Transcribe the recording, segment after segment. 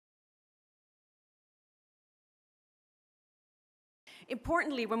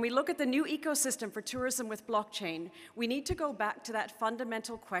Importantly, when we look at the new ecosystem for tourism with blockchain, we need to go back to that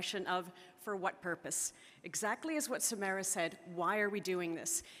fundamental question of for what purpose? Exactly as what Samara said, why are we doing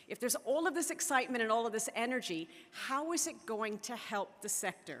this? If there's all of this excitement and all of this energy, how is it going to help the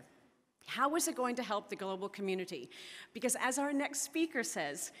sector? How is it going to help the global community? Because as our next speaker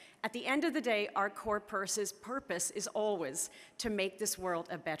says, at the end of the day, our core purpose is always to make this world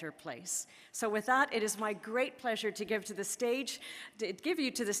a better place. So with that, it is my great pleasure to give you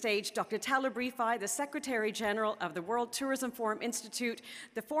to the stage Dr. Taleb Rifai, the Secretary General of the World Tourism Forum Institute,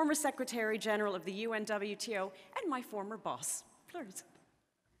 the former Secretary General of the UWTO, and my former boss. Please.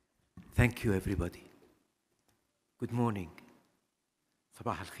 Thank you, everybody. Good morning.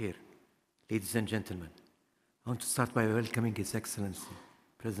 Sabah al-khair. Ladies and gentlemen, I want to start by welcoming His Excellency,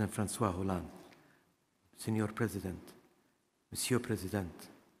 President Francois Hollande, Senior President, Monsieur President,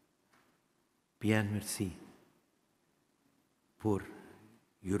 bien merci for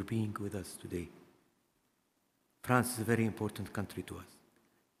your being with us today. France is a very important country to us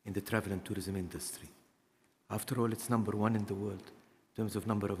in the travel and tourism industry. After all, it's #1 in the world in terms of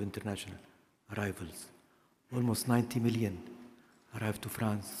number of international arrivals. Almost 90 million arrived to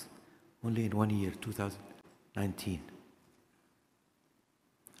France only in 1 year, 2019.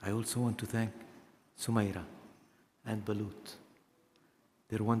 I also want to thank Sumaira and Balut.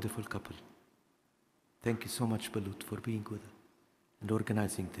 They're a wonderful couple. Thank you so much, Balut, for being with us and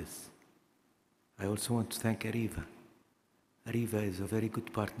organizing this. I also want to thank Ariva. Ariva is a very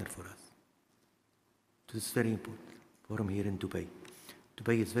good partner for us. This is very important forum here in Dubai.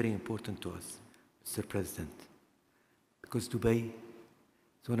 Dubai is very important to us, Mr. President, because Dubai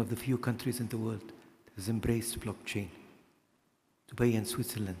is one of the few countries in the world that has embraced blockchain. Dubai and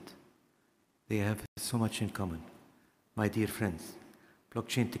Switzerland, they have so much in common. My dear friends,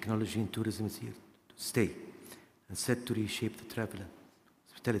 blockchain technology in tourism is here to stay and set to reshape the travel and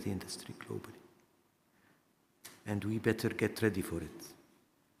hospitality industry globally. And we better get ready for it.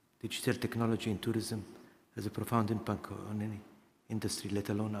 Digital technology in tourism has a profound impact on any industry, let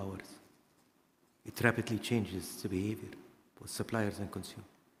alone ours. It rapidly changes the behavior for suppliers and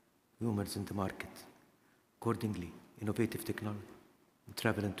consumers in the market. Accordingly, innovative technology in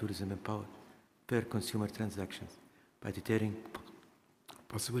travel and tourism empower fair consumer transactions by deterring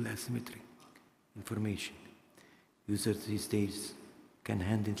possible asymmetric information. Users these days can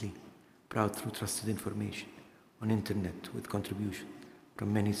handily browse through trusted information on internet with contribution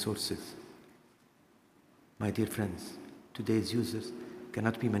from many sources. My dear friends, today's users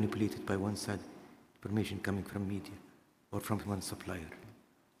cannot be manipulated by one-sided information coming from media or from one supplier.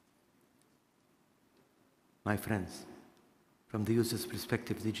 My friends, from the user's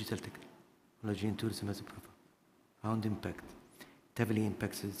perspective, digital technology in tourism has a profound impact. It heavily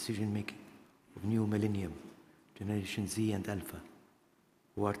impacts the decision-making of new millennium, Generation Z and Alpha,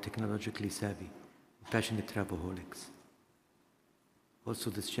 who are technologically savvy and passionate travelholics.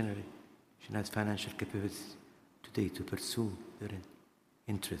 Also, this generation has financial capabilities today to pursue their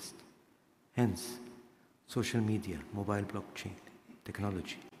interest. Hence, social media, mobile blockchain,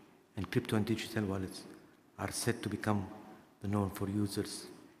 technology, and crypto and digital wallets are set to become the norm for users,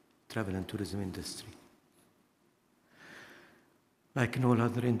 travel and tourism industry. Like in all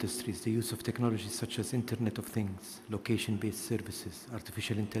other industries, the use of technologies such as Internet of Things, location-based services,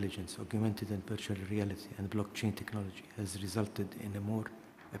 artificial intelligence, augmented and virtual reality, and blockchain technology has resulted in a more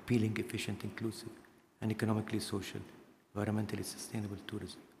appealing, efficient, inclusive, and economically social, environmentally sustainable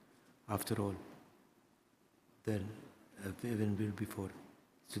tourism. After all, than even before,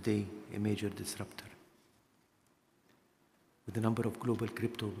 today a major disruptor. With the number of global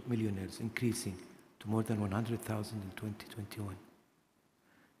crypto millionaires increasing to more than 100,000 in 2021,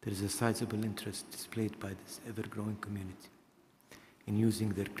 there is a sizable interest displayed by this ever-growing community in using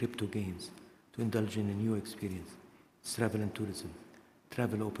their crypto gains to indulge in a new experience. It's travel and tourism.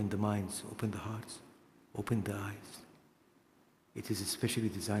 Travel opened the minds, opened the hearts, opened the eyes. It is especially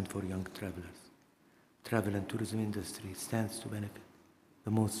designed for young travelers. Travel and tourism industry stands to benefit the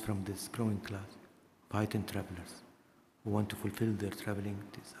most from this growing class of heightened travelers who want to fulfill their traveling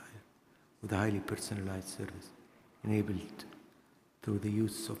desire with a highly personalized service enabled through the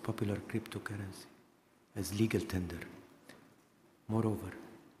use of popular cryptocurrency as legal tender. Moreover,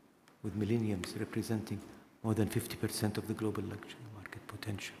 with millenniums representing more than 50% of the global luxury market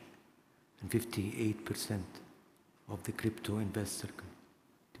potential and 58% of the crypto investor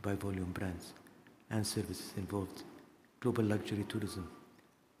by volume brands and services involved, global luxury tourism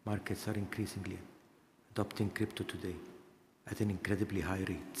markets are increasingly adopting crypto today at an incredibly high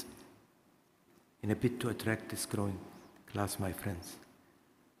rate. In a bid to attract this growing class, my friends,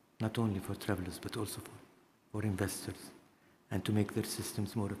 not only for travelers but also for investors and to make their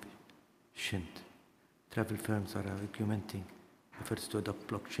systems more efficient. Travel firms are augmenting efforts to adopt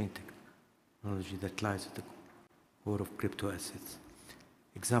blockchain technology that lies at the core of crypto assets.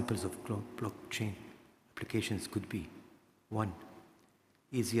 Examples of blockchain applications could be: 1.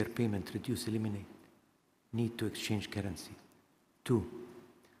 Easier payment, eliminate need to exchange currency. 2.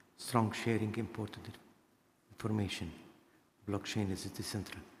 Strong sharing important information. Blockchain is a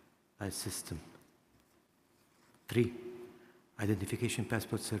decentralized system. 3. Identification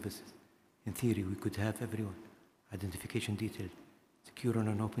passport services. In theory, we could have everyone identification detail secure on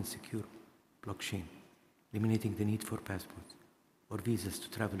an open, secure blockchain, eliminating the need for passports or visas to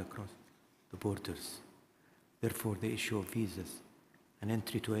travel across the borders. Therefore, the issue of visas and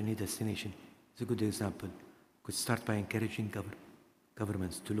entry to any destination is a good example. We could start by encouraging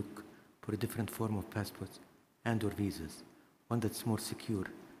governments to look for a different form of passports and or visas, one that's more secure,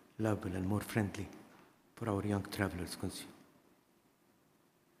 reliable, and more friendly for our young travelers consume.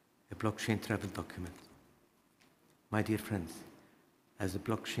 A blockchain travel document. My dear friends, as a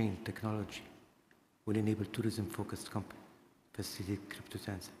blockchain technology will enable tourism-focused companies, facilitate crypto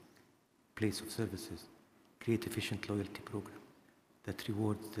transactions, place of services, create efficient loyalty programs that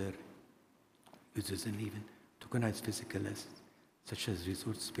reward their users, and even tokenize physical assets such as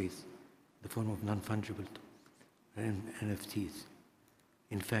resort space in the form of non-fungible NFTs.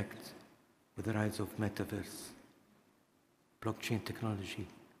 In fact, with the rise of metaverse, blockchain technology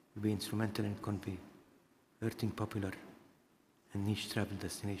will be instrumental in converting popular and niche travel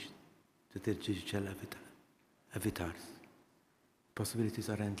destinations to their digital avatars. Possibilities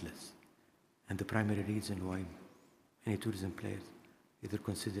are endless, and the primary reason why many tourism players either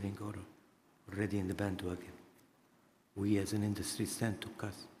considering or already in the bandwagon. We as an industry stand to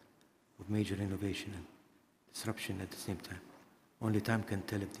cusp of major innovation and disruption at the same time. Only time can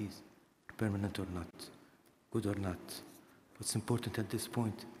tell if these are permanent or not, good or not. What's important at this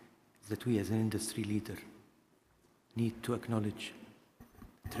point is that we as an industry leader need to acknowledge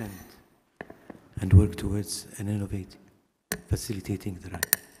the trend and work towards an innovative, facilitating the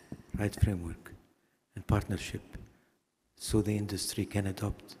right framework and partnership so the industry can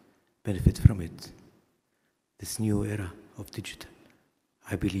adopt, benefit from it. This new era of digital,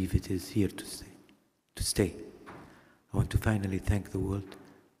 I believe it is here to stay. I want to finally thank the World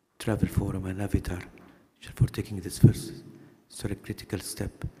Travel Forum and Avatar for taking this first historic critical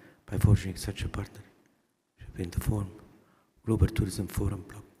step by forging such a partnership in the form Global Tourism Forum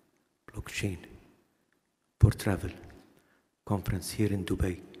Blockchain for Travel conference here in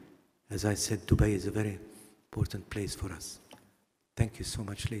Dubai. As I said, Dubai is a very important place for us. Thank you so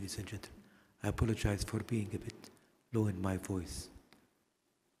much, ladies and gentlemen. I apologize for being a bit low in my voice.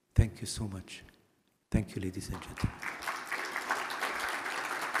 Thank you so much. Thank you, ladies and gentlemen.